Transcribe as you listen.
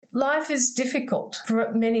life is difficult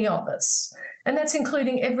for many of us, and that's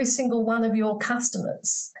including every single one of your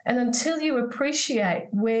customers. And until you appreciate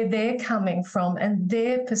where they're coming from and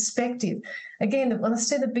their perspective, again, when I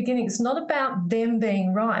said at the beginning, it's not about them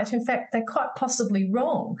being right. In fact, they're quite possibly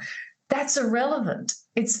wrong. That's irrelevant.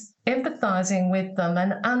 It's empathizing with them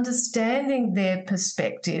and understanding their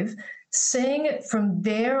perspective, seeing it from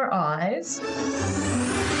their eyes.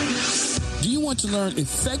 Do you want to learn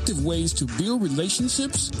effective ways to build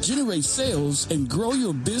relationships, generate sales, and grow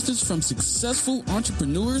your business from successful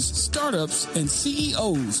entrepreneurs, startups, and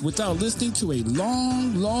CEOs without listening to a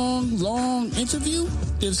long interview?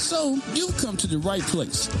 If so, you've come to the right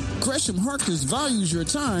place. Gresham Harkless values your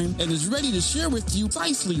time and is ready to share with you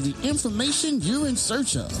precisely the information you're in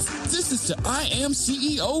search of. This is the I Am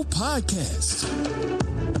CEO podcast.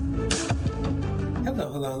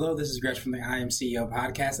 Hello. This is Gresh from the I Am CEO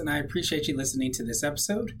podcast, and I appreciate you listening to this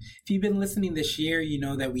episode. If you've been listening this year, you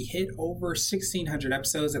know that we hit over 1,600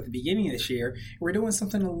 episodes at the beginning of this year. We're doing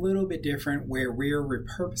something a little bit different where we're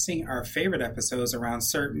repurposing our favorite episodes around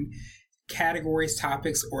certain categories,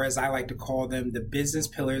 topics, or as I like to call them, the business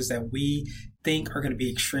pillars that we think are going to be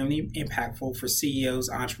extremely impactful for CEOs,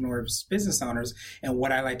 entrepreneurs, business owners, and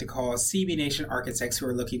what I like to call CB Nation architects who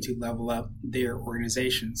are looking to level up their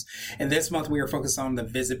organizations. And this month we are focused on the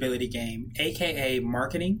visibility game, aka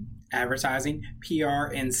marketing, advertising,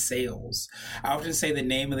 PR, and sales. I often say the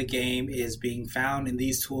name of the game is being found, and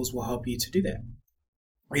these tools will help you to do that.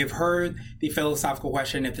 We have heard the philosophical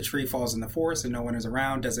question, if the tree falls in the forest and no one is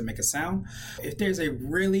around, does it make a sound? If there's a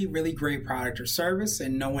really great product or service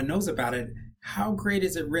and no one knows about it, how great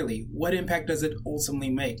is it really? What impact does it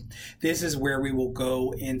ultimately make? This is where we will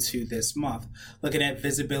go into this month, looking at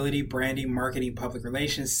visibility, branding, marketing, public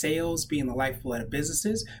relations, sales, being the lifeblood of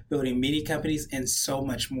businesses, building media companies, and so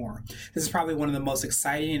much more. This is probably one of the most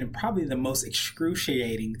exciting and probably the most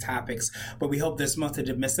excruciating topics, but we hope this month to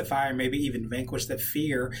demystify or maybe even vanquish the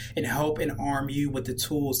fear and help and arm you with the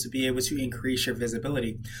tools to be able to increase your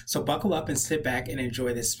visibility. So buckle up and sit back and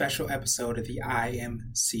enjoy this special episode of the I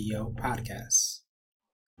Am CEO podcast.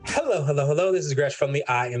 Hello. This is Gresh from the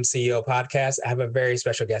I Am CEO podcast. I have a very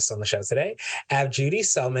special guest on the show today. I have Judy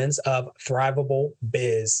Selmans of Thrivable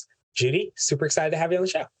Biz. Judy, super excited to have you on the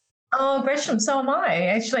show. Oh, Gresham, so am I.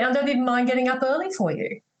 Actually, I don't even mind getting up early for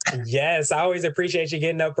you. Yes, I always appreciate you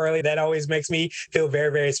getting up early. That always makes me feel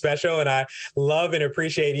very special. And I love and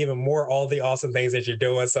appreciate even more all the awesome things that you're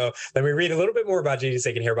doing. So let me read a little bit more about Judy so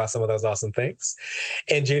you can hear about some of those awesome things.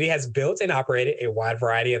 And Judy has built and operated a wide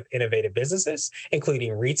variety of innovative businesses,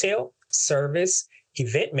 including retail, service,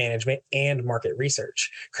 event management, and market research.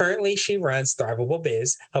 Currently, she runs Thrivable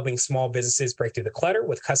Biz, helping small businesses break through the clutter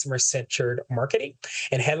with customer-centered marketing,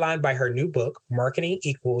 and headlined by her new book, Marketing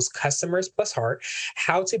Equals Customers Plus Heart,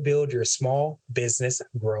 How to Build Your Small Business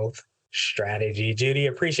Growth Strategy. Judy,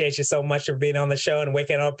 appreciate you so much for being on the show and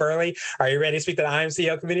waking up early. Are you ready to speak to the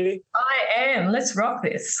IMCO community? I am. Let's rock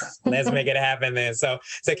this. Let's make it happen then. So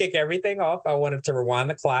to kick everything off, I wanted to rewind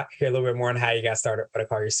the clock, hear a little bit more on how you got started, what I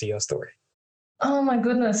call your CEO story. Oh, my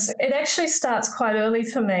goodness. It actually starts quite early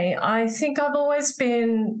for me. I think I've always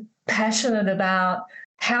been passionate about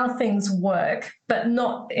how things work, but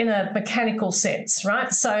not in a mechanical sense,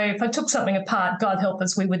 right? So if I took something apart, God help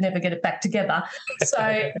us, we would never get it back together.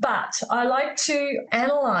 But I like to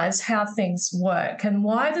analyze how things work and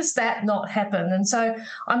why does that not happen? And so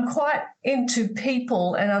I'm quite into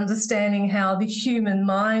people and understanding how the human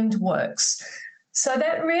mind works. So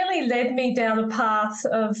that really led me down a path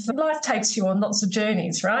of life takes you on lots of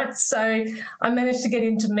journeys, right? So I managed to get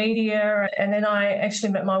into media, and then I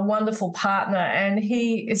actually met my wonderful partner, and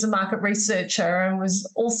he is a market researcher and was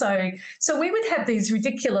also, so we would have these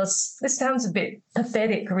ridiculous, this sounds a bit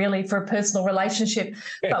pathetic really for a personal relationship,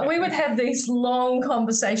 but we would have these long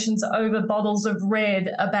conversations over bottles of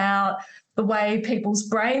red about the way people's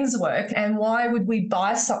brains work and why would we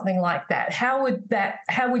buy something like that? How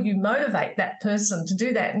would you motivate that person to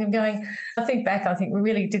do that? And I'm going, I think we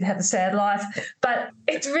really did have a sad life, but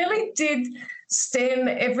it really did stem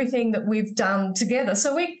everything that we've done together.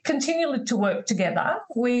 So we continued to work together.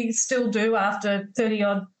 We still do after 30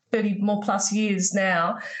 more plus years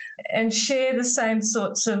now, and share the same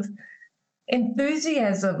sorts of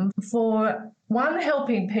enthusiasm for, one,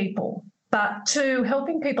 helping people, but two,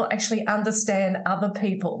 helping people actually understand other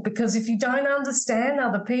people. Because if you don't understand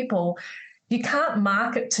other people, you can't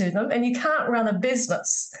market to them and you can't run a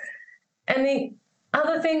business. And the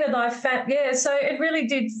other thing that I found, so it really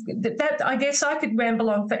did, that I guess I could ramble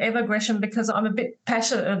on forever, Gresham, because I'm a bit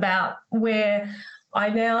passionate about where I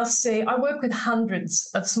now see, I work with hundreds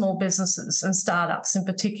of small businesses and startups in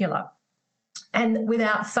particular. And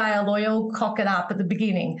without fail, they all cock it up at the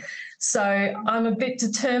beginning. So I'm a bit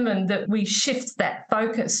determined that we shift that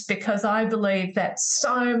focus, because I believe that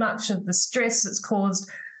so much of the stress that's caused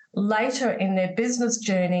later in their business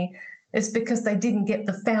journey is because they didn't get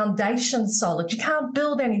the foundation solid. You can't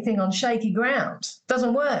build anything on shaky ground. It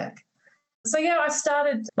doesn't work. So, yeah, I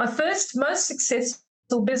started my first most successful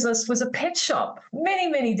business was a pet shop many,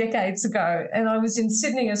 many decades ago. And I was in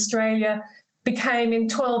Sydney, Australia, became in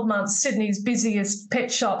 12 months Sydney's busiest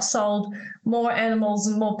pet shop, sold more animals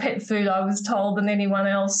and more pet food, I was told, than anyone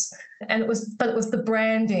else. And it was the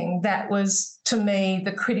branding that was, to me,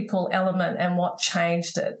 the critical element and what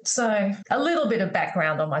changed it. So a little bit of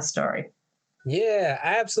background on my story. Yeah,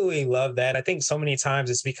 I absolutely love that. I think so many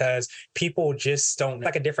times it's because people just don't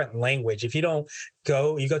like a different language. If you go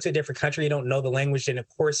to a different country, you don't know the language, then of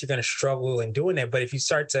course you're going to struggle in doing it. But if you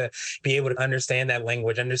start to be able to understand that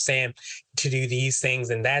language, understand to do these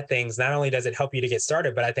things and that things, not only does it help you to get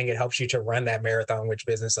started, but I think it helps you to run that marathon, which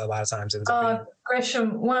business a lot of times ends up being.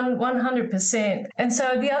 Gresham, 100%. And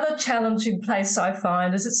so the other challenging place I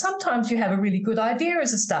find is that sometimes you have a really good idea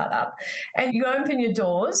as a startup and you open your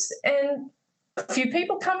doors and a few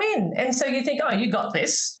people come in. And so you think, oh, you got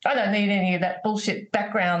this. I don't need any of that bullshit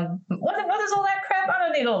background. What is all that crap? I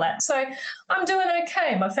don't need all that. So I'm doing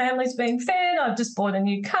okay. My family's being fed. I've just bought a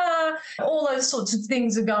new car. All those sorts of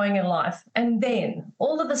things are going in life. And then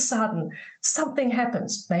all of a sudden, something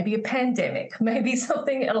happens, maybe a pandemic, maybe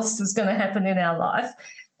something else is going to happen in our life.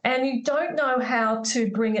 And you don't know how to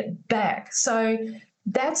bring it back. So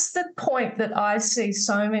that's the point that I see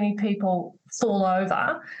so many people fall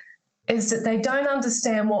over, is that they don't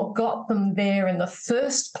understand what got them there in the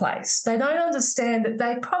first place. They don't understand that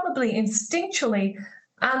they probably instinctually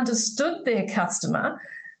understood their customer,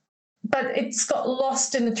 but it's got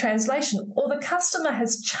lost in the translation, or the customer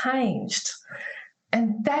has changed.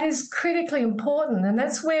 And that is critically important. And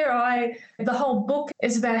that's where the whole book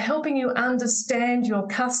is about helping you understand your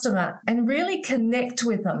customer and really connect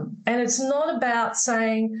with them. And it's not about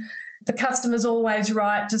saying, the customer's always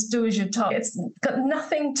right, just do as you're told. It's got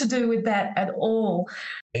nothing to do with that at all.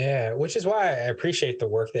 Yeah, which is why I appreciate the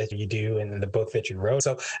work that you do and the book that you wrote.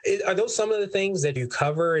 So are those some of the things that you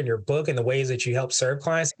cover in your book and the ways that you help serve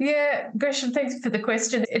clients? Yeah, Gresham, thanks for the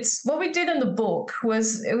question. It's what we did in the book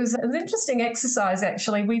was an interesting exercise,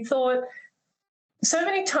 actually. We thought so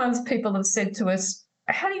many times people have said to us,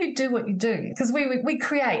 how do you do what you do? Because we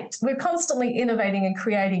create. We're constantly innovating and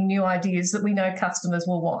creating new ideas that we know customers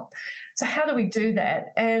will want. So how do we do that?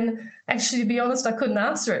 And actually, to be honest, I couldn't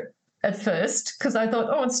answer it at first because I thought,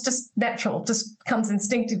 oh, it's just natural, just comes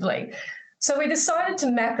instinctively. So we decided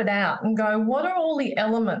to map it out and go, what are all the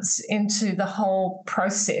elements into the whole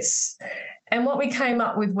process? And what we came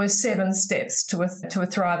up with were 7 steps to a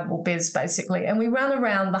thrivable biz, basically. And we run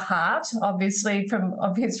around the heart, obviously, from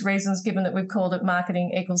obvious reasons, given that we've called it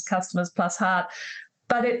marketing equals customers plus heart.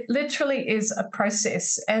 But it literally is a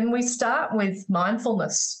process. And we start with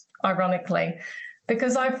mindfulness, ironically,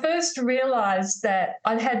 because I first realized that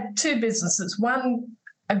I'd had 2 businesses, one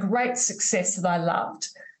a great success that I loved,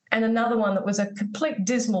 and another one that was a complete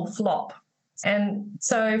dismal flop. And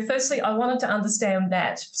so firstly, I wanted to understand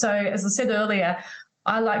that. So as I said earlier,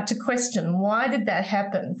 I like to question, why did that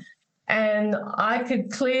happen? And I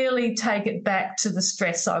could clearly take it back to the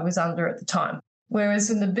stress I was under at the time.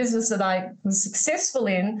 Whereas in the business that I was successful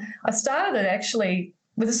in, I started it actually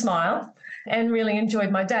with a smile and really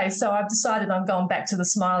enjoyed my day. So I've decided I'm going back to the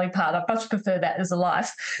smiley part. I much prefer that as a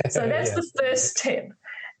life. So that's the first step.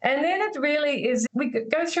 And then it really is, we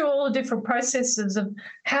go through all the different processes of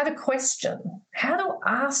how to question, how to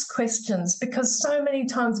ask questions, because so many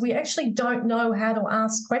times we actually don't know how to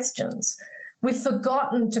ask questions. We've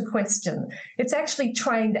forgotten to question. It's actually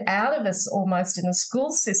trained out of us almost in the school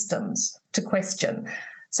systems to question.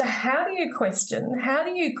 So how do you question? How do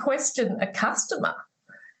you question a customer?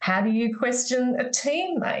 How do you question a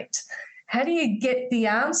teammate? How do you get the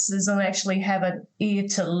answers and actually have an ear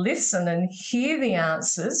to listen and hear the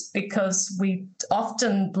answers? Because we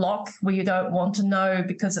often block, we don't want to know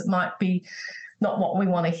because it might be not what we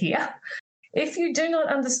want to hear. If you do not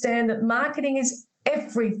understand that marketing is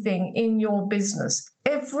everything in your business,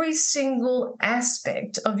 every single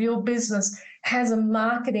aspect of your business has a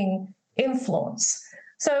marketing influence.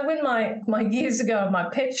 So when my years ago in my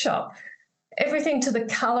pet shop, everything to the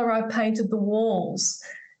colour I painted the walls,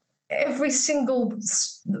 every single,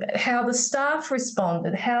 how the staff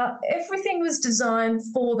responded, how everything was designed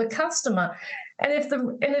for the customer. And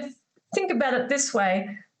if think about it this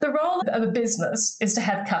way, the role of a business is to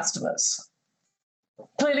have customers.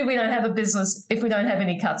 Clearly, we don't have a business if we don't have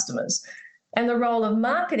any customers. And the role of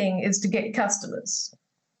marketing is to get customers.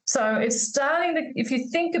 So it's starting to, if you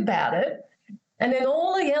think about it, and then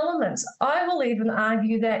all the elements, I will even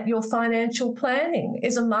argue that your financial planning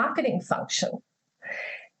is a marketing function.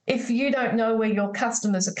 If you don't know where your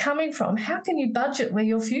customers are coming from, how can you budget where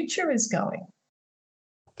your future is going?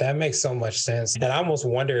 That makes so much sense. And I almost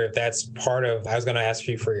wonder if that's part of, I was going to ask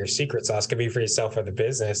you for your secret sauce, could be for yourself or the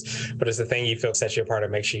business, but it's the thing you feel sets you apart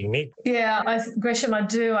and makes you unique. Yeah, Gresham, I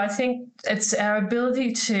do. I think it's our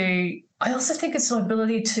ability I also think it's our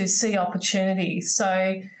ability to see opportunity.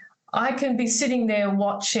 So I can be sitting there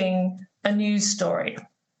watching a news story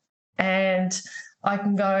and I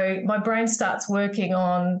can go, my brain starts working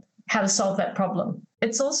on how to solve that problem.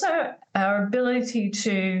 It's also our ability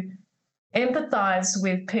to empathize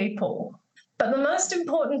with people. But the most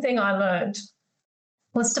important thing I learned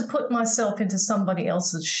was to put myself into somebody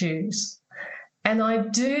else's shoes. And I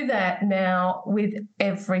do that now with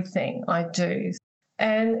everything I do.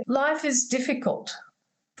 And life is difficult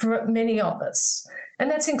for many of us, and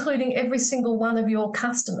that's including every single one of your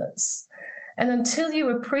customers. And until you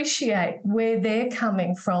appreciate where they're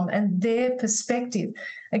coming from and their perspective,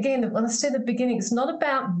 again, when I said at the beginning, it's not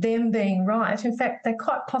about them being right. In fact, they're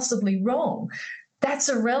quite possibly wrong. That's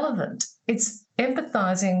irrelevant. It's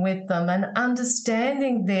empathizing with them and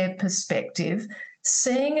understanding their perspective,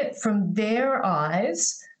 seeing it from their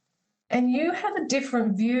eyes, and you have a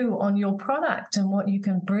different view on your product and what you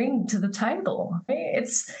can bring to the table.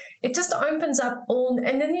 It just opens up all,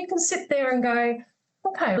 and then you can sit there and go,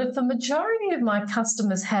 okay, if the majority of my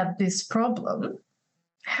customers have this problem,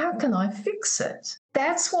 how can I fix it?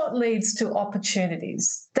 That's what leads to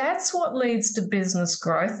opportunities. That's what leads to business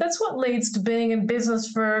growth. That's what leads to being in business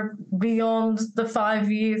for beyond the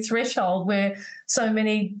 5-year threshold where so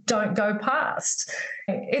many don't go past.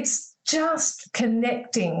 It's just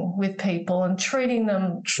connecting with people and treating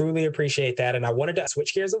them. Truly appreciate that. And I wanted to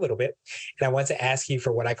switch gears a little bit. And I want to ask you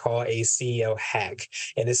for what I call a CEO hack.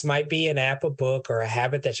 And this might be an app, a book, or a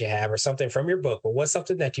habit that you have or something from your book. But what's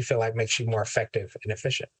something that you feel like makes you more effective and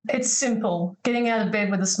efficient? It's simple. Getting out of bed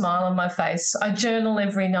with a smile on my face. I journal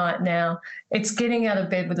every night now. It's getting out of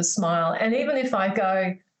bed with a smile. And even if I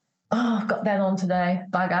go, oh, I've got that on today,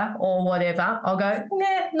 bugger, or whatever, I'll go,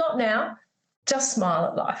 nah, not now. Just smile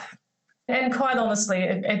at life. And quite honestly,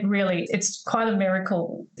 it's quite a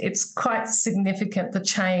miracle. It's quite significant, the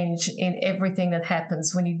change in everything that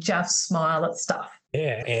happens when you just smile at stuff.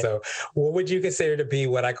 Yeah. And so what would you consider to be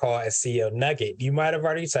what I call a CEO nugget? You might have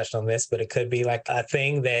already touched on this, but it could be like a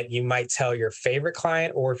thing that you might tell your favorite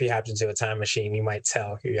client, or if you happen to a time machine, you might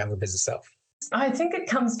tell your younger business self. I think it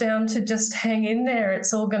comes down to just hang in there.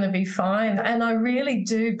 It's all going to be fine. And I really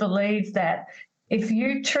do believe that if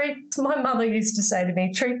you my mother used to say to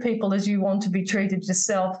me, treat people as you want to be treated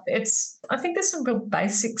yourself. I think there's some real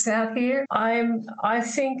basics out here. I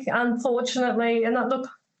think, unfortunately, and look,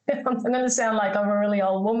 I'm going to sound like I'm a really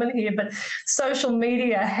old woman here, but social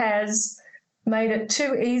media has made it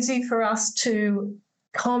too easy for us to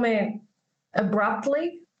comment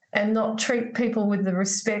abruptly and not treat people with the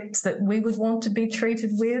respect that we would want to be treated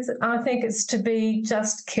with. I think it's to be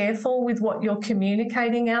just careful with what you're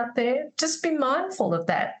communicating out there. Just be mindful of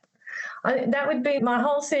that. That would be my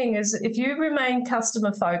whole thing, is if you remain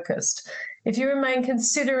customer focused, if you remain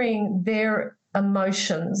considering their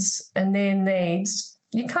emotions and their needs,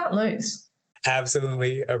 you can't lose.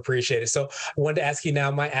 Absolutely appreciate it. So I wanted to ask you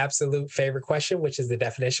now my absolute favorite question, which is the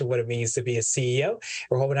definition of what it means to be a CEO.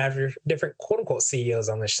 We're hoping to have different quote unquote CEOs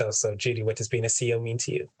on the show. So Judy, what does being a CEO mean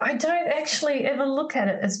to you? I don't actually ever look at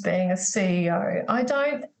it as being a CEO. I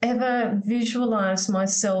don't ever visualize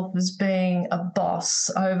myself as being a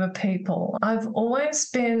boss over people. I've always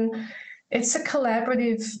been, it's a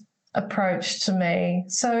collaborative approach to me.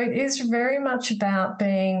 So it is very much about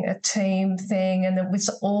being a team thing, and that we're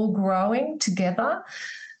all growing together.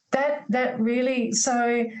 That really,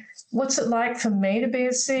 so what's it like for me to be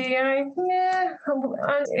a CEO? Yeah,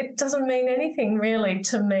 it doesn't mean anything really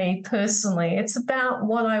to me personally. It's about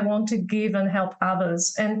what I want to give and help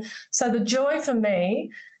others. And so the joy for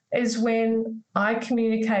me is when I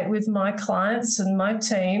communicate with my clients and my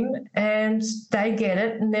team and they get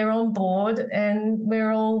it and they're on board and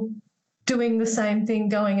we're all doing the same thing,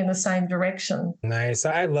 going in the same direction. Nice.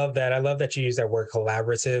 I love that. I love that you use that word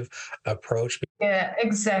collaborative approach. Yeah,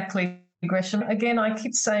 exactly, Gresham. Again, I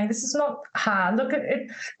keep saying this is not hard. Look,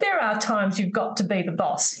 there are times you've got to be the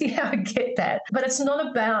boss. Yeah, I get that. But it's not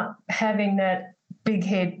about having that big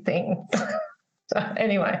head thing. So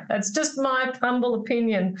anyway, that's just my humble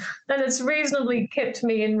opinion, and it's reasonably kept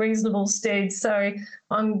me in reasonable stead. So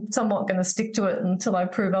I'm somewhat going to stick to it until I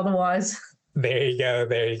prove otherwise. There you go.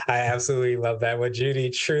 There you go. I absolutely love that. Well, Judy,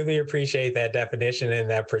 truly appreciate that definition and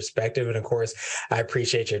that perspective. And of course, I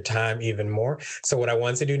appreciate your time even more. So what I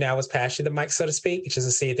want to do now is pass you the mic, so to speak, just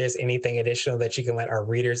to see if there's anything additional that you can let our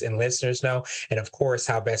readers and listeners know. And of course,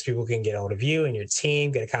 how best people can get hold of you and your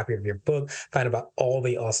team, get a copy of your book, find about all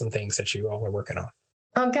the awesome things that you all are working on.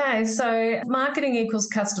 Okay, so marketing equals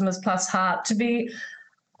customers plus heart. To be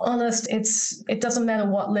honest, it doesn't matter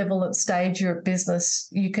what level at stage you're at business,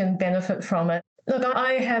 you can benefit from it. Look,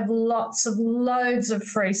 I have loads of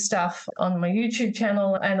free stuff on my YouTube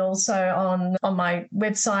channel and also on my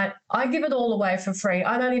website. I give it all away for free.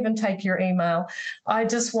 I don't even take your email. I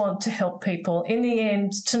just want to help people. In the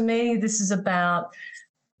end, to me, this is about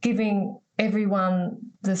giving everyone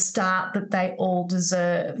the start that they all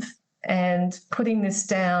deserve and putting this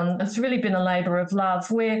down. It's really been a labour of love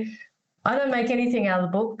where I don't make anything out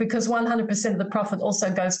of the book because 100% of the profit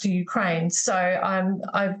also goes to Ukraine. So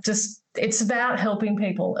it's about helping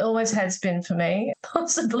people. It always has been for me,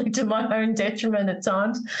 possibly to my own detriment at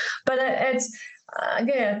times. But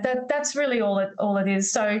that's really all it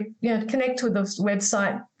is. So, connect with the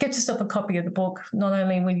website, get yourself a copy of the book. Not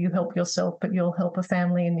only will you help yourself, but you'll help a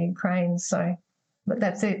family in the Ukraine. So, but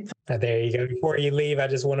that's it. There you go. Before you leave, I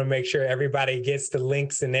just want to make sure everybody gets the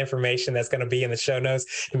links and information that's going to be in the show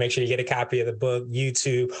notes, and make sure you get a copy of the book,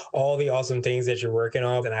 YouTube, all the awesome things that you're working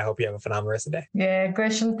on. And I hope you have a phenomenal rest of the day. Yeah,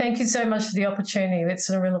 Gresham, thank you so much for the opportunity. It's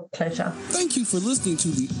a real pleasure. Thank you for listening to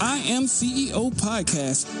the I Am CEO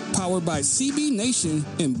podcast, powered by CB Nation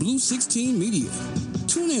and Blue 16 Media.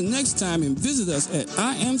 Tune in next time and visit us at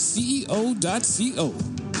IamCEO.co.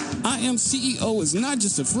 I Am CEO is not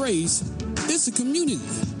just a phrase, it's a community.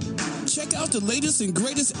 Check out the latest and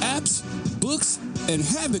greatest apps, books, and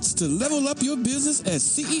habits to level up your business at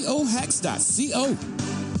CEOhacks.co.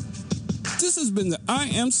 This has been the I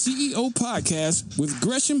Am CEO podcast with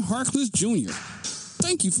Gresham Harkless Jr.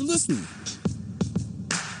 Thank you for listening.